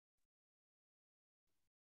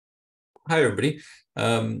Hi, everybody.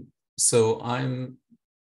 So I'm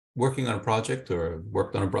working on a project, or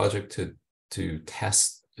worked on a project to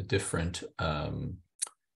test different AI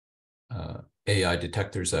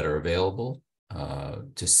detectors that are available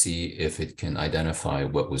to see if it can identify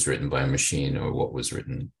what was written by a machine or what was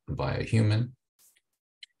written by a human.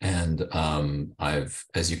 And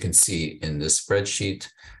as you can see in this spreadsheet,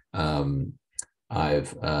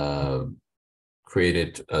 I've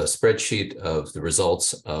created a spreadsheet of the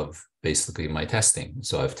results of basically my testing.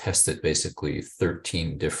 So I've tested basically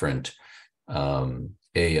 13 different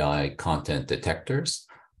AI content detectors.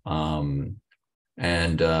 They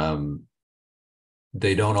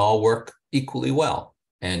don't all work equally well.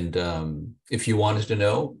 And if you wanted to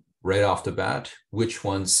know right off the bat which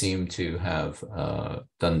ones seem to have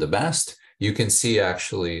done the best, you can see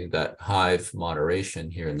actually that Hive Moderation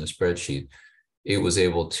here in the spreadsheet, it was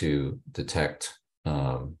able to detect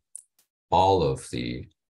all of the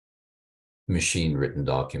machine written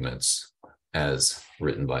documents as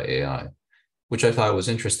written by AI, which I thought was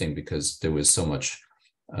interesting because there was so much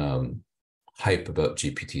hype about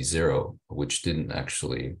GPT-0, which didn't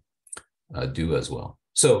actually do as well.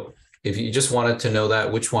 So if you just wanted to know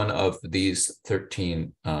that which one of these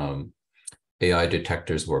 13 AI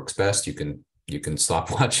detectors works best, you can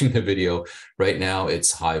stop watching the video right now.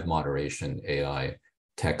 It's Hive Moderation AI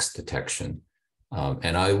text detection.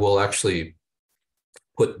 And I will actually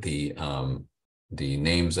put the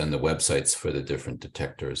names and the websites for the different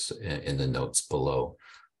detectors in the notes below,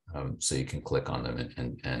 so you can click on them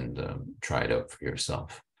and try it out for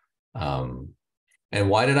yourself. And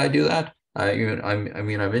why did I do that?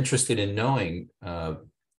 I'm interested in knowing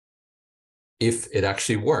if it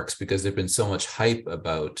actually works, because there's been so much hype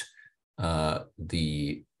about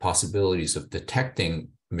the possibilities of detecting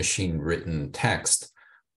machine-written text.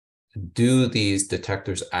 Do these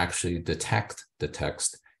detectors actually detect the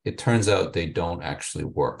text? It turns out they don't actually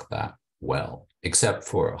work that well, except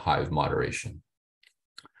for Hive Moderation.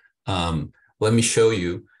 Let me show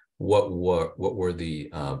you what were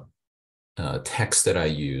the texts that I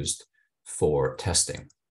used for testing.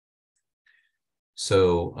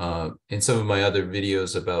 So in some of my other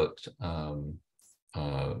videos about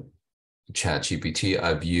ChatGPT,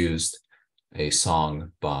 I've used a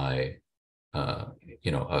song by a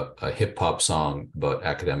hip hop song about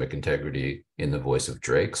academic integrity in the voice of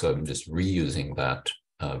Drake. So I'm just reusing that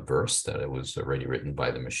verse that it was already written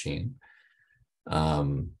by the machine.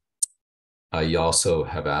 I also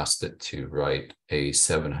have asked it to write a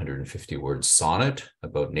 750-word sonnet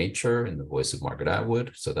about nature in the voice of Margaret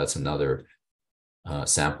Atwood. So that's another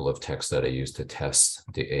sample of text that I used to test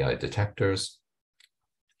the AI detectors.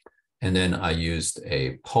 And then I used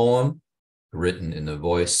a poem written in the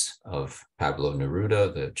voice of Pablo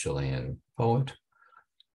Neruda, the Chilean poet.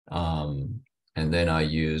 And then I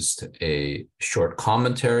used a short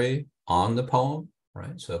commentary on the poem,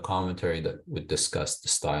 right? So a commentary that would discuss the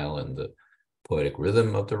style and the poetic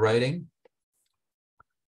rhythm of the writing.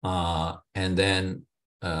 And then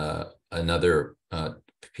another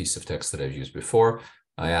piece of text that I've used before,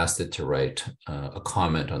 I asked it to write a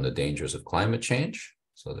comment on the dangers of climate change.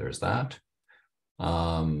 So there's that.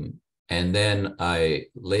 And then I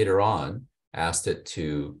later on asked it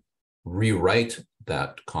to rewrite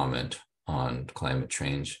that comment on climate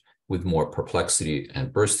change with more perplexity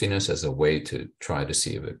and burstiness as a way to try to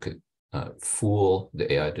see if it could fool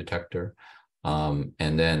the AI detector. And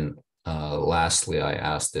then lastly, I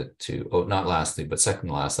asked it to, not lastly, but second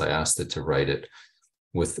to last, I asked it to write it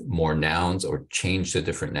with more nouns or change the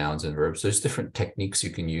different nouns and verbs. There's different techniques you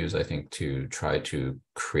can use, I think, to try to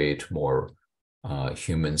create more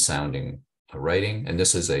human sounding writing. And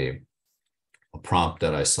this is a prompt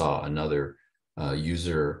that I saw another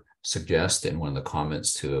user suggest in one of the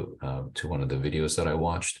comments to one of the videos that I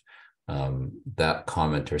watched. That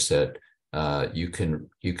commenter said, you can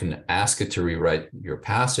ask it to rewrite your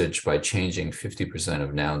passage by changing 50%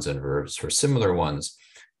 of nouns and verbs for similar ones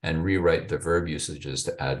and rewrite the verb usages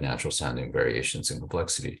to add natural sounding variations in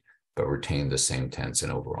complexity, but retain the same tense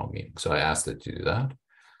and overall meaning. So I asked it to do that.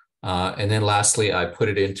 And then lastly, I put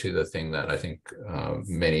it into the thing that I think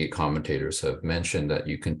many commentators have mentioned, that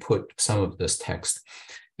you can put some of this text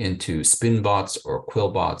into spin bots or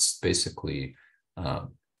quill bots, basically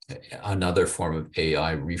another form of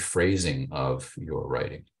AI rephrasing of your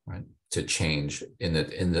writing, right? To change in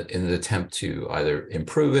the attempt to either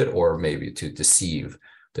improve it or maybe to deceive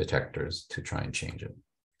detectors to try and change it.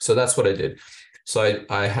 So that's what I did. So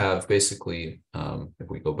I have basically, if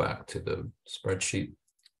we go back to the spreadsheet,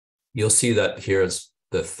 you'll see that here's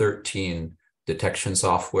the 13 detection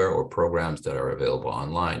software or programs that are available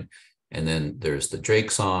online. And then there's the Drake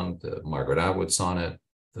song, the Margaret Atwood sonnet,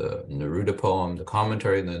 the Neruda poem, the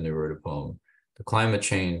commentary in the Neruda poem, the climate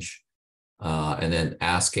change, and then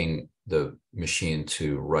asking the machine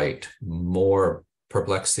to write more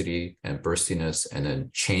perplexity and burstiness, and then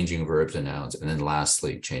changing verbs and nouns, and then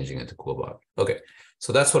lastly, changing it to Quillbot. Okay,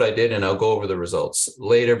 so that's what I did, and I'll go over the results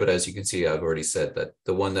later, but as you can see, I've already said that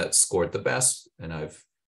the one that scored the best, and I've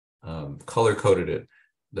color-coded it,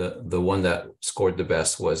 the one that scored the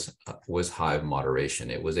best was Hive Moderation.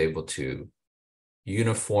 It was able to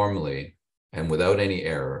uniformly and without any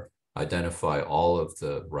error identify all of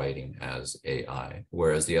the writing as AI,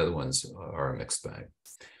 whereas the other ones are a mixed bag.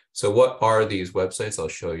 So what are these websites? I'll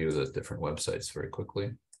show you the different websites very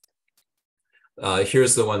quickly.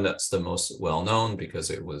 Here's the one that's the most well-known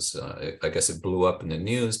because it was, I guess it blew up in the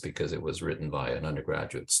news because it was written by an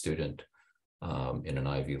undergraduate student in an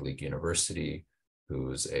Ivy League university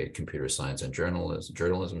who's a computer science and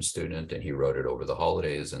journalism student, and he wrote it over the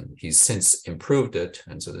holidays, and he's since improved it.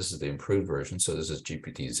 And so this is the improved version. So this is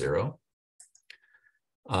GPT-0.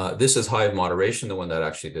 This is Hive Moderation, the one that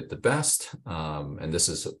actually did the best. And this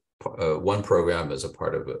is one program as a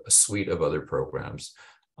part of a suite of other programs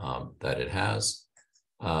that it has.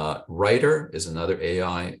 Writer is another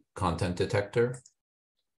AI content detector.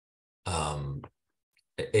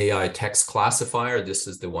 AI text classifier, this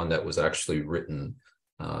is the one that was actually written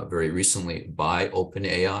very recently by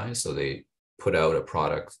OpenAI. So they put out a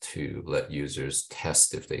product to let users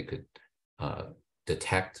test if they could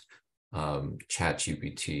detect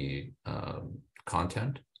ChatGPT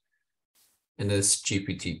content. And this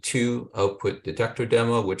GPT-2 output detector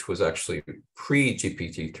demo, which was actually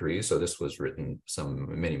pre-GPT-3. So this was written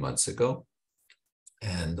many months ago.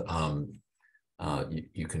 And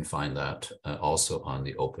you can find that also on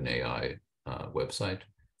the OpenAI website.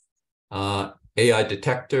 AI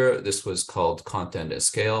detector, this was called Content at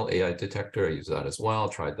Scale AI detector. I used that as well,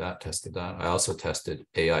 tried that, tested that. I also tested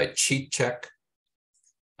AI cheat check,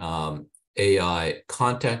 AI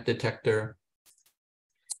content detector.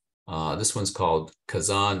 This one's called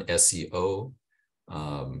Kazan SEO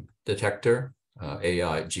detector,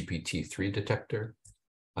 AI GPT-3 detector.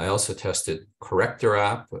 I also tested Corrector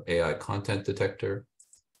app, AI content detector.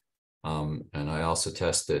 And I also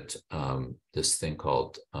tested this thing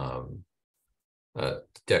called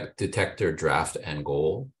detector draft and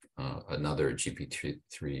goal, another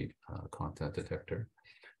GPT-3 content detector.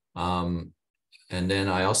 And then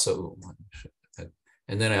I also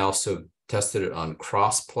tested it on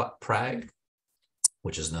Cross-Prag,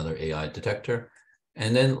 which is another AI detector.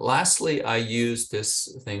 And then lastly, I used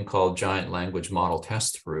this thing called Giant Language Model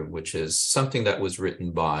Test Room, which is something that was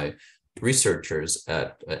written by researchers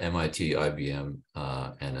at MIT, IBM,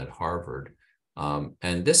 and at Harvard.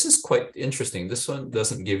 And this is quite interesting. This one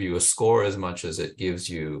doesn't give you a score as much as it gives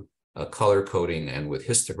you a color coding and with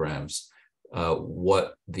histograms,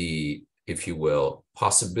 what the, if you will,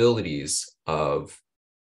 possibilities of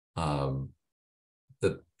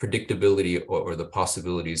the predictability or the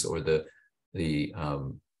possibilities or the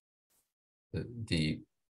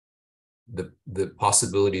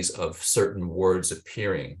possibilities of certain words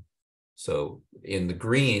appearing. So in the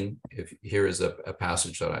green, here is a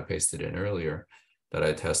passage that I pasted in earlier that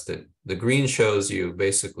I tested. The green shows you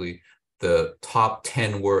basically the top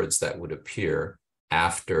 10 words that would appear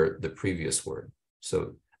after the previous word.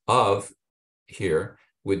 So of here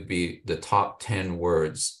would be the top 10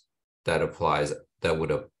 words that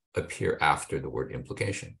would appear after the word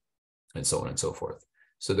implication, and so on and so forth.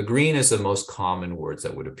 So the green is the most common words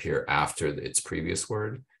that would appear after its previous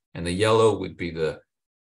word, and the yellow would be the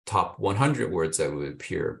top 100 words that would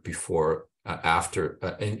appear before, after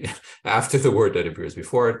the word that appears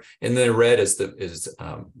before it, and then red is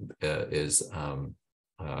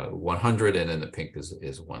 100, and then the pink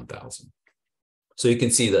is 1,000. So you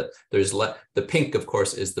can see that there's the pink, of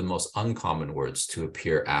course, is the most uncommon words to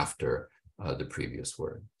appear after the previous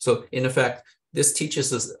word. So in effect, this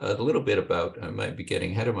teaches us a little bit about, I might be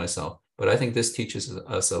getting ahead of myself, but I think this teaches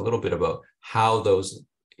us a little bit about how those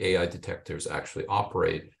AI detectors actually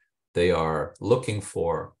operate. They are looking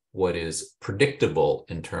for what is predictable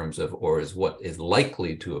in terms of, or is what is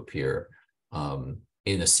likely to appear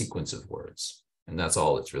in a sequence of words. And that's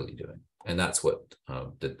all it's really doing. And that's what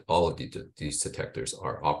all of these detectors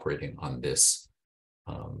are operating on this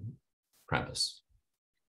premise.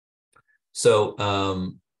 So,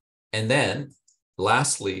 and then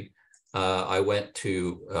lastly, I went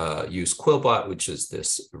to use Quillbot, which is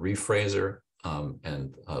this rephraser,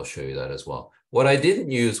 and I'll show you that as well. What I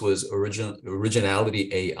didn't use was Originality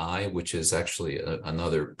AI, which is actually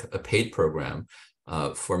a paid program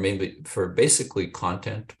for basically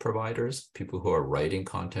content providers, people who are writing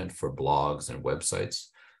content for blogs and websites.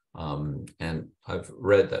 And I've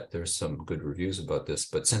read that there's some good reviews about this,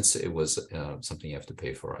 but since it was something you have to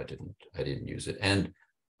pay for, I didn't use it. And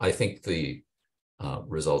I think the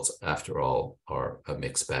results, after all, are a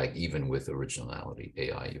mixed bag, even with originality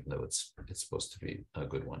AI, even though it's supposed to be a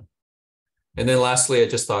good one. And then lastly, I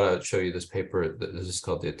just thought I'd show you this paper. This is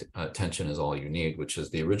called The Attention is All You Need, which is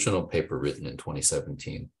the original paper written in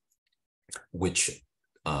 2017, which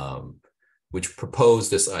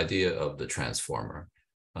proposed this idea of the transformer.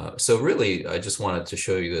 So really, I just wanted to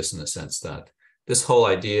show you this in the sense that this whole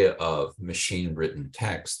idea of machine-written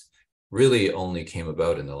text really only came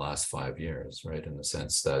about in the last 5 years, right? In the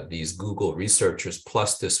sense that these Google researchers,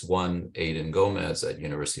 plus this one Aidan Gomez at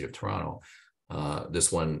University of Toronto,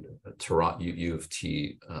 this one Toronto U of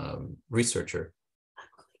T researcher,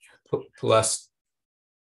 plus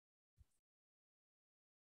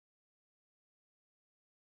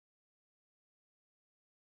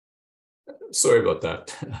sorry about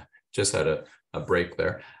that. Just had a break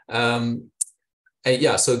there.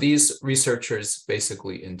 Yeah, so these researchers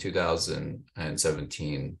basically in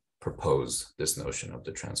 2017 proposed this notion of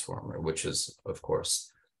the transformer, which is, of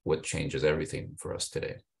course, what changes everything for us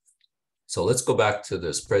today. So let's go back to the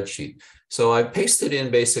spreadsheet. So I pasted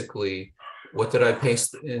in basically, what did I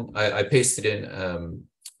paste in? I pasted in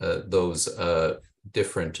those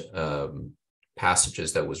different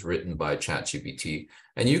passages that was written by ChatGPT.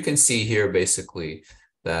 And you can see here basically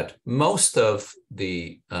that most of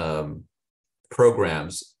the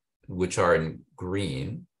programs which are in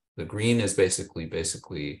green, the green is basically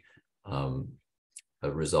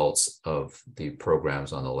results of the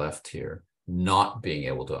programs on the left here not being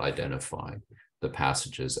able to identify the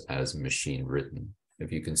passages as machine written.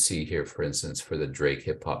 If you can see here, for instance, for the Drake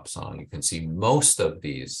hip hop song, you can see most of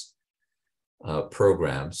these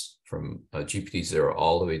programs from GPT-0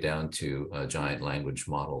 all the way down to a giant language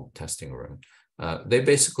model testing room. They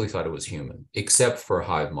basically thought it was human, except for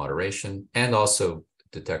Hive Moderation and also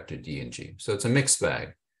Detector D and G. So it's a mixed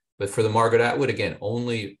bag. But for the Margaret Atwood, again,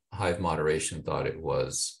 only Hive Moderation thought it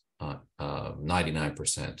was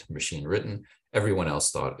 99% machine written. Everyone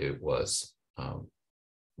else thought it was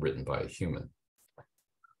written by a human.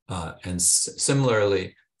 And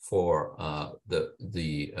similarly, for the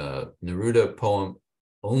Neruda poem,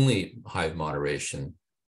 only Hive Moderation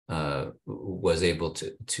was able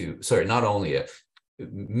to sorry, not only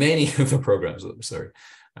many of the programs, sorry,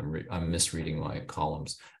 I'm misreading my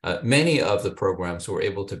columns. Many of the programs were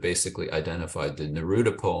able to basically identify the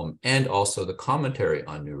Neruda poem and also the commentary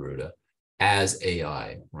on Neruda as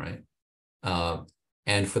AI, right?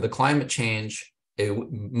 And for the climate change,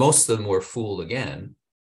 most of them were fooled again,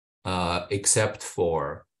 except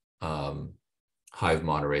for Hive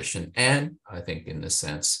Moderation, and I think in this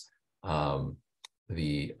sense,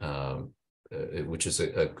 which is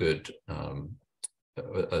a good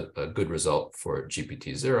result for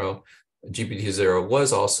GPT-0. GPT-0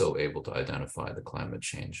 was also able to identify the climate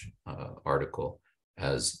change article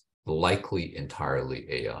as likely entirely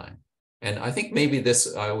AI. And I think maybe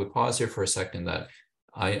this, I would pause here for a second, that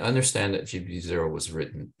I understand that GPT-0 was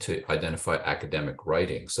written to identify academic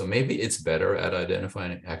writing. So maybe it's better at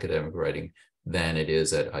identifying academic writing than it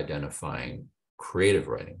is at identifying creative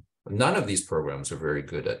writing. None of these programs are very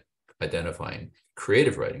good at identifying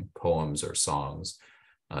creative writing, poems or songs,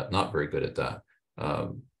 not very good at that.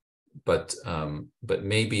 But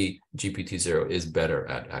maybe GPT-0 is better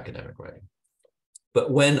at academic writing.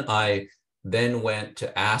 But when I then went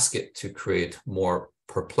to ask it to create more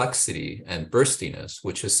perplexity and burstiness,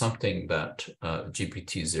 which is something that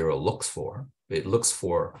GPT-0 looks for, it looks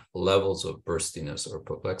for levels of burstiness or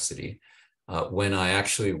perplexity. When I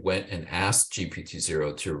actually went and asked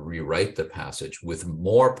GPT-0 to rewrite the passage with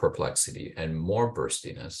more perplexity and more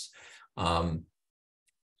burstiness,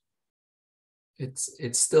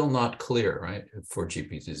 it's still not clear, right? For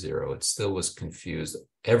GPT-0, it still was confused.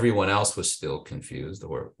 Everyone else was still confused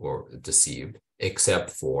or deceived, except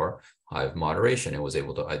for Hive Moderation. It was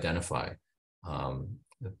able to identify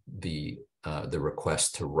the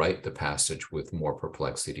request to write the passage with more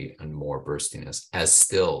perplexity and more burstiness as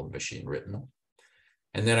still machine written.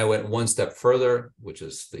 And then I went one step further, which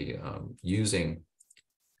is the using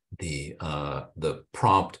the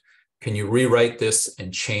prompt. Can you rewrite this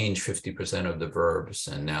and change 50% of the verbs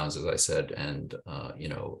and nouns, as I said, and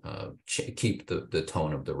keep the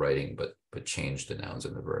tone of the writing, but change the nouns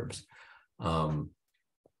and the verbs?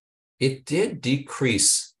 It did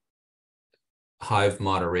decrease Hive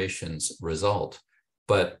Moderation's result,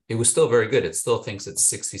 but it was still very good. It still thinks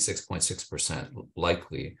it's 66.6%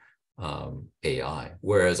 likely AI,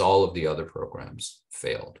 whereas all of the other programs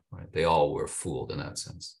failed, right? They all were fooled in that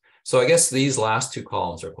sense. So I guess these last two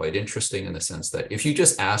columns are quite interesting in the sense that if you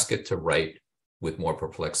just ask it to write with more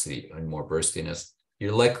perplexity and more burstiness,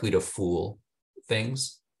 you're likely to fool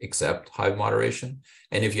things except Hive moderation.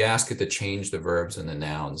 And if you ask it to change the verbs and the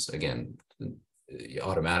nouns, again,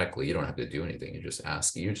 automatically, you don't have to do anything. You just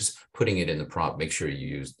ask, you're just putting it in the prompt. Make sure you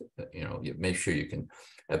use, make sure you can,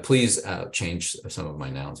 please change some of my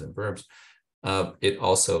nouns and verbs. It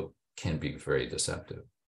also can be very deceptive.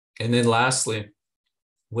 And then lastly,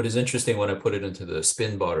 what is interesting when I put it into the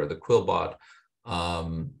SpinBot or the QuillBot,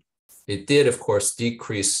 it did, of course,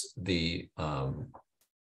 decrease the,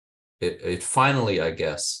 it finally, I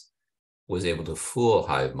guess, was able to fool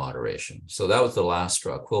Hive moderation. So that was the last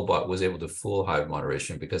straw. QuillBot was able to fool Hive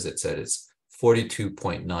moderation because it said it's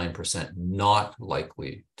 42.9% not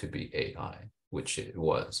likely to be AI, which it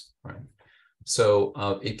was, right?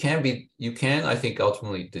 So it can be, you can, I think,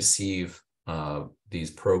 ultimately deceive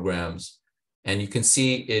these programs. And you can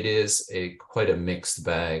see it is quite a mixed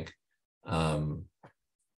bag,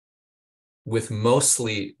 with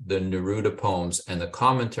mostly the Neruda poems and the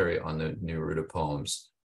commentary on the Neruda poems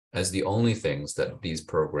as the only things that these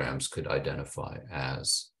programs could identify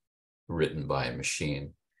as written by a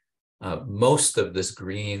machine. Most of this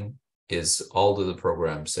green is all of the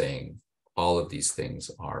programs saying all of these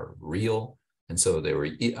things are real. And so they were,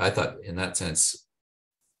 I thought in that sense,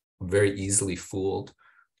 very easily fooled.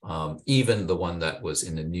 Even the one that was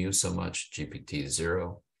in the news so much,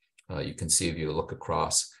 GPT-0, you can see if you look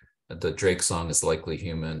across, the Drake song is likely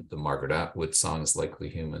human, the Margaret Atwood song is likely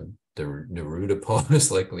human, the Neruda poem is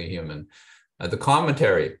likely human. The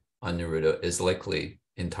commentary on Neruda is likely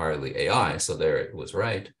entirely AI, so there it was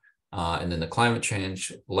right. And then the climate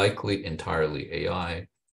change, likely entirely AI.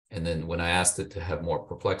 And then when I asked it to have more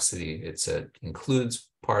perplexity, it said includes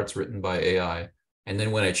parts written by AI. And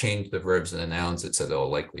then when I changed the verbs and the nouns, it said, oh,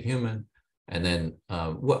 likely human. And then,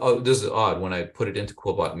 this is odd, when I put it into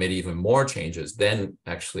QuillBot, made even more changes, then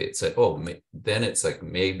actually it said, oh, then it's like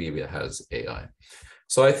maybe it has AI.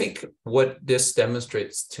 So I think what this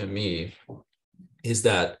demonstrates to me is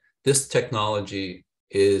that this technology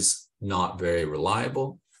is not very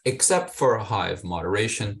reliable, except for Hive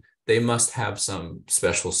moderation. They must have some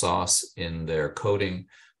special sauce in their coding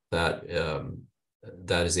that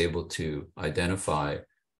that is able to identify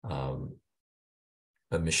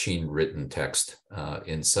a machine written text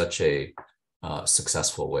in such a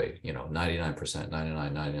successful way, 99%,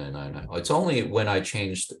 99, 99, 99. It's only when I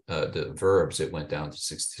changed the verbs, it went down to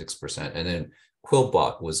 66%. And then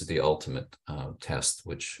QuillBot was the ultimate test,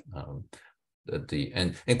 which and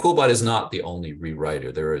QuillBot is not the only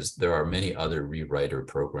rewriter. There are many other rewriter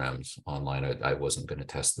programs online. I wasn't going to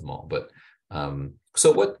test them all, but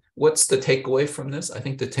so what's the takeaway from this? I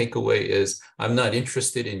think the takeaway is I'm not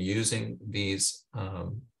interested in using these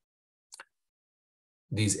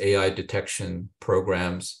AI detection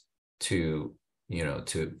programs to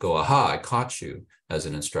go, aha, I caught you as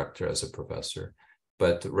an instructor, as a professor,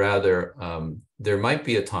 but rather there might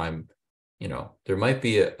be a time, there might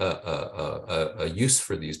be a use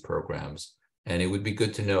for these programs, and it would be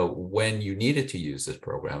good to know when you needed to use this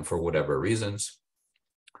program for whatever reasons.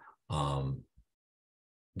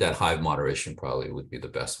 That Hive moderation probably would be the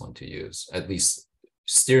best one to use, at least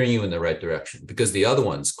steering you in the right direction, because the other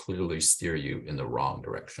ones clearly steer you in the wrong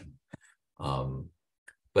direction.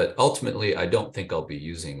 But ultimately, I don't think I'll be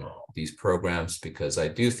using these programs because I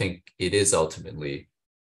do think it is ultimately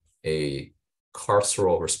a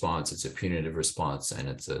carceral response. It's a punitive response, and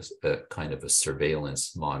it's a kind of a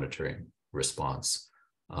surveillance monitoring response.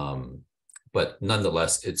 But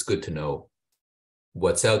nonetheless, it's good to know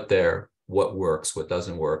what's out there, what works, what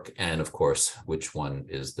doesn't work, and of course, which one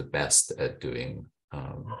is the best at doing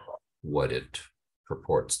what it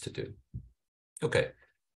purports to do. Okay,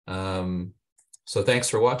 so thanks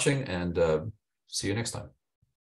for watching, and see you next time.